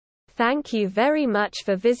Thank you very much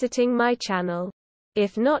for visiting my channel.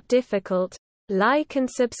 If not difficult, like and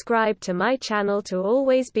subscribe to my channel to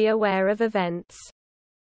always be aware of events.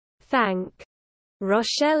 Thank.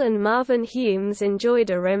 Rochelle and Marvin Humes enjoyed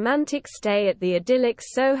a romantic stay at the idyllic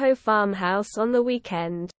Soho farmhouse on the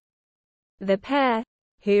weekend. The pair,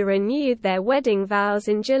 who renewed their wedding vows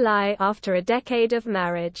in July after a decade of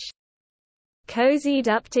marriage, cozied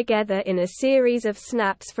up together in a series of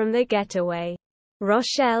snaps from the getaway.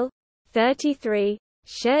 Rochelle, 33,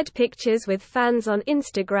 shared pictures with fans on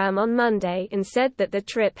Instagram on Monday and said that the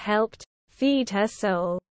trip helped feed her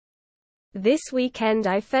soul. "This weekend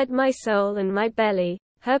I fed my soul and my belly,"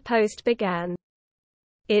 her post began.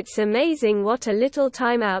 "It's amazing what a little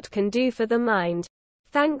time out can do for the mind.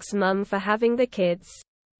 Thanks Mum for having the kids."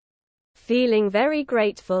 Feeling very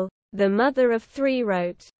grateful, the mother of 3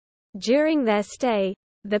 wrote. During their stay,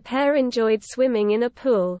 the pair enjoyed swimming in a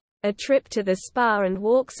pool, a trip to the spa and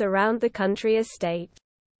walks around the country estate.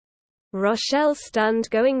 Rochelle stunned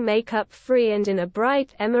going makeup-free and in a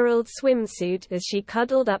bright emerald swimsuit as she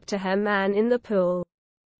cuddled up to her man in the pool.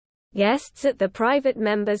 Guests at the private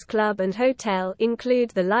members club and hotel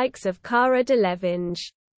include the likes of Cara Delevingne,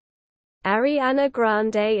 Ariana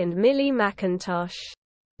Grande and Millie McIntosh.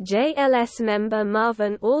 JLS member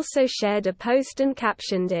Marvin also shared a post and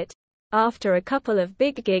captioned it, "After a couple of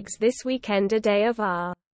big gigs this weekend, a day of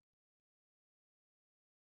our